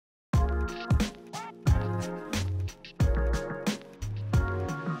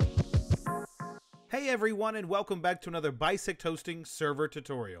Hey everyone, and welcome back to another Bisect Hosting server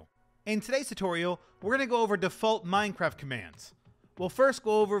tutorial. In today's tutorial, we're going to go over default Minecraft commands. We'll first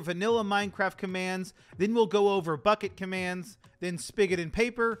go over vanilla Minecraft commands, then we'll go over Bukkit commands, then Spigot and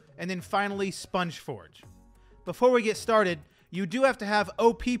Paper, and then finally SpongeForge. Before we get started, you do have to have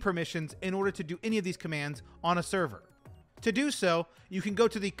OP permissions in order to do any of these commands on a server. To do so, you can go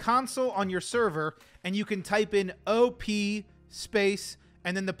to the console on your server and you can type in OP space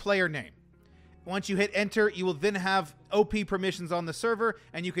and then the player name. Once you hit enter, you will then have OP permissions on the server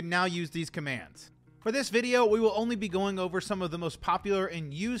and you can now use these commands. For this video, we will only be going over some of the most popular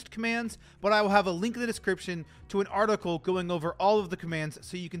and used commands, but I will have a link in the description to an article going over all of the commands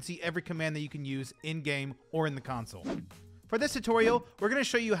so you can see every command that you can use in-game or in the console. For this tutorial, we're going to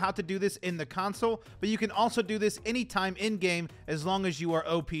show you how to do this in the console, but you can also do this anytime in-game as long as you are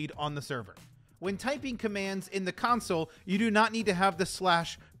OP'd on the server. When typing commands in the console, you do not need to have the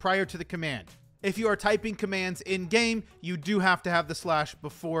slash prior to the command. If you are typing commands in-game, you do have to have the slash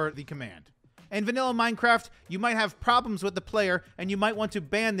before the command. In vanilla Minecraft, you might have problems with the player and you might want to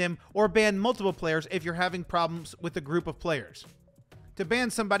ban them or ban multiple players if you're having problems with a group of players. To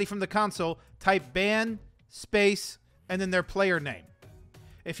ban somebody from the console, type ban space and then their player name.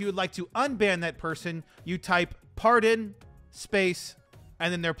 If you would like to unban that person, you type pardon space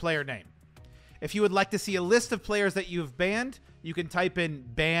and then their player name. If you would like to see a list of players that you have banned, you can type in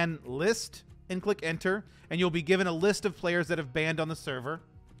ban list and click enter, and you'll be given a list of players that have banned on the server.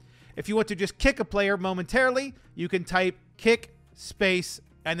 If you want to just kick a player momentarily, you can type kick space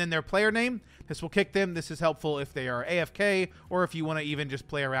and then their player name. This will kick them. This is helpful if they are AFK or if you want to even just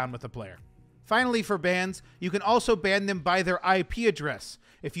play around with the player. Finally, for bans, you can also ban them by their IP address.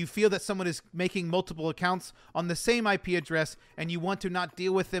 If you feel that someone is making multiple accounts on the same IP address and you want to not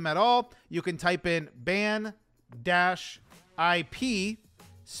deal with them at all, you can type in ban-IP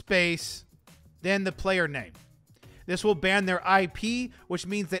space, then the player name. This will ban their IP, which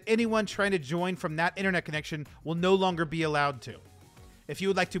means that anyone trying to join from that internet connection will no longer be allowed to. If you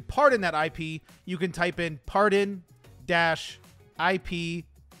would like to pardon that IP, you can type in pardon-IP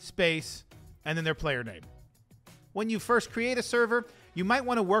space and then their player name. When you first create a server, you might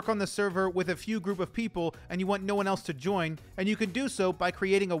want to work on the server with a few group of people and you want no one else to join, and you can do so by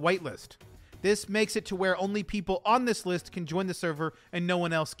creating a whitelist. This makes it to where only people on this list can join the server and no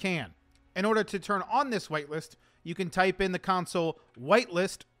one else can. In order to turn on this whitelist, you can type in the console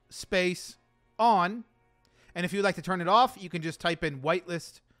whitelist space on, and if you'd like to turn it off, you can just type in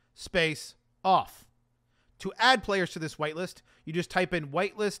whitelist space off. To add players to this whitelist, you just type in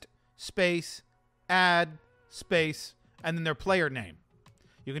whitelist space add space and then their player name.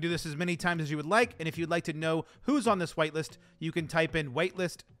 You can do this as many times as you would like, and if you'd like to know who's on this whitelist, you can type in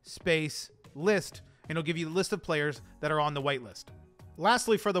whitelist space list, and it'll give you the list of players that are on the whitelist.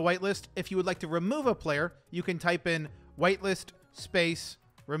 Lastly, for the whitelist, if you would like to remove a player, you can type in whitelist space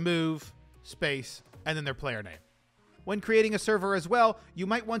remove space and then their player name. When creating a server as well, you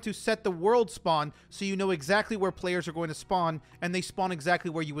might want to set the world spawn so you know exactly where players are going to spawn and they spawn exactly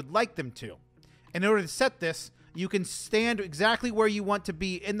where you would like them to. In order to set this, you can stand exactly where you want to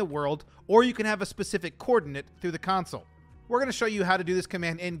be in the world, or you can have a specific coordinate through the console. We're going to show you how to do this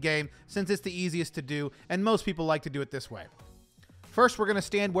command in-game since it's the easiest to do and most people like to do it this way. First, we're going to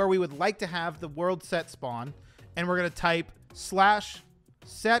stand where we would like to have the world set spawn, and we're going to type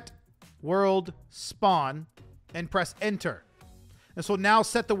 /set world spawn and press enter. This will now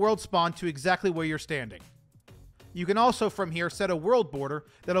set the world spawn to exactly where you're standing. You can also from here set a world border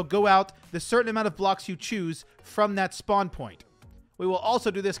that'll go out the certain amount of blocks you choose from that spawn point. We will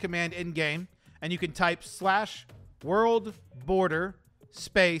also do this command in game, and you can type /world border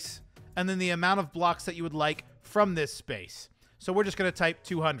space and then the amount of blocks that you would like from this space. So we're just going to type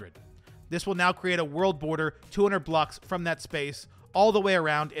 200. This will now create a world border 200 blocks from that space all the way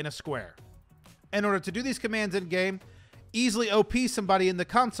around in a square. In order to do these commands in game, easily OP somebody in the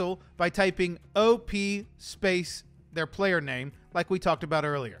console by typing OP space their player name like we talked about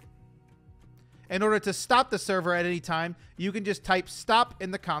earlier. In order to stop the server at any time, you can just type stop in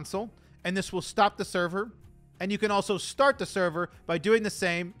the console and this will stop the server. And you can also start the server by doing the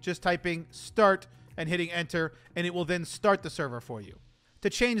same, just typing start and hitting enter, and it will then start the server for you. To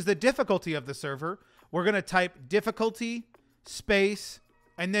change the difficulty of the server, we're going to type difficulty space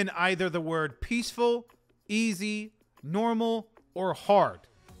and then either the word peaceful, easy, normal, or hard.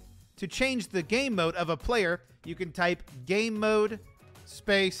 To change the game mode of a player, you can type game mode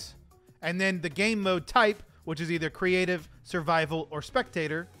space and then the game mode type, which is either creative, survival, or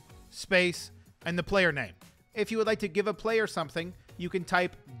spectator, space, and the player name. If you would like to give a player something, you can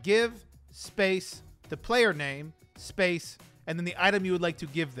type give space the player name space and then the item you would like to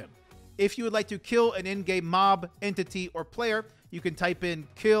give them. If you would like to kill an in-game mob, entity, or player, you can type in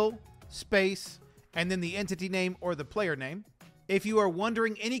kill, space, and then the entity name or the player name. If you are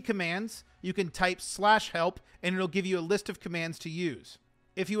wondering any commands, you can type /help and it'll give you a list of commands to use.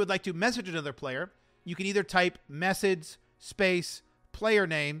 If you would like to message another player, you can either type message, space, player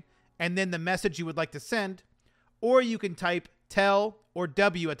name, and then the message you would like to send, or you can type tell or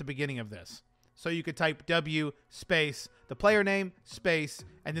W at the beginning of this. So you could type W space, the player name, space,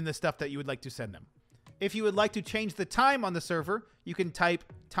 and then the stuff that you would like to send them. If you would like to change the time on the server, you can type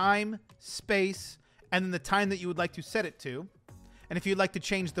time, space, and then the time that you would like to set it to. And if you'd like to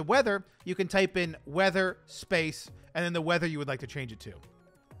change the weather, you can type in weather, space, and then the weather you would like to change it to.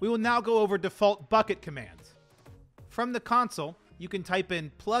 We will now go over default Bukkit commands. From the console, you can type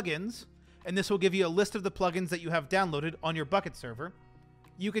in plugins, and this will give you a list of the plugins that you have downloaded on your Bukkit server.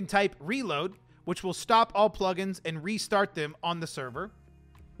 You can type reload, which will stop all plugins and restart them on the server.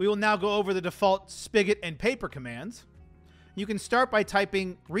 We will now go over the default Spigot and Paper commands. You can start by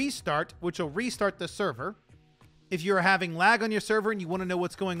typing restart, which will restart the server. If you're having lag on your server and you want to know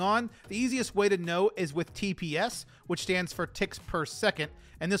what's going on, the easiest way to know is with TPS, which stands for ticks per second,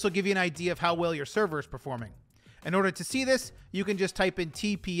 and this will give you an idea of how well your server is performing. In order to see this, you can just type in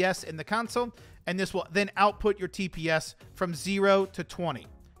TPS in the console, and this will then output your TPS from 0 to 20.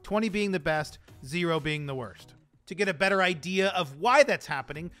 20 being the best, 0 being the worst. To get a better idea of why that's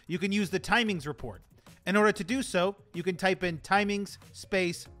happening, you can use the timings report. In order to do so, you can type in timings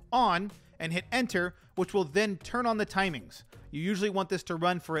space on and hit enter, which will then turn on the timings. You usually want this to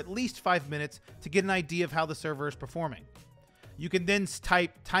run for at least 5 minutes to get an idea of how the server is performing. You can then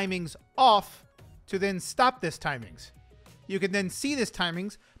type timings off to then stop this timings. You can then see this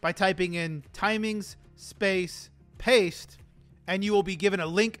timings by typing in timings space paste, and you will be given a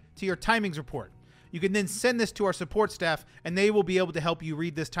link to your timings report. You can then send this to our support staff, and they will be able to help you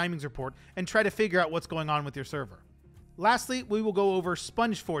read this timings report and try to figure out what's going on with your server. Lastly, we will go over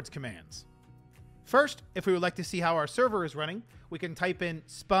SpongeForge commands. First, if we would like to see how our server is running, we can type in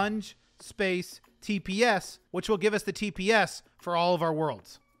sponge space TPS, which will give us the TPS for all of our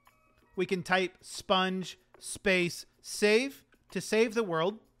worlds. We can type sponge space save to save the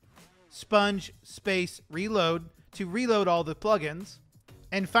world, sponge space reload to reload all the plugins,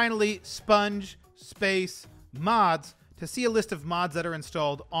 and finally sponge space mods to see a list of mods that are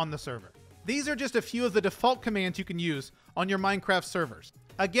installed on the server. These are just a few of the default commands you can use on your Minecraft servers.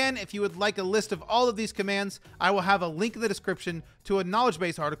 Again, if you would like a list of all of these commands, I will have a link in the description to a knowledge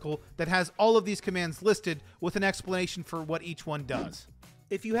base article that has all of these commands listed with an explanation for what each one does.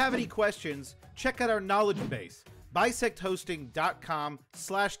 If you have any questions, check out our knowledge base,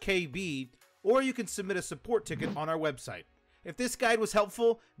 bisecthosting.com/KB, or you can submit a support ticket on our website. If this guide was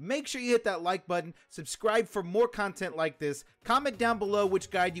helpful, make sure you hit that like button, subscribe for more content like this, comment down below which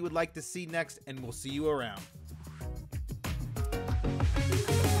guide you would like to see next, and we'll see you around.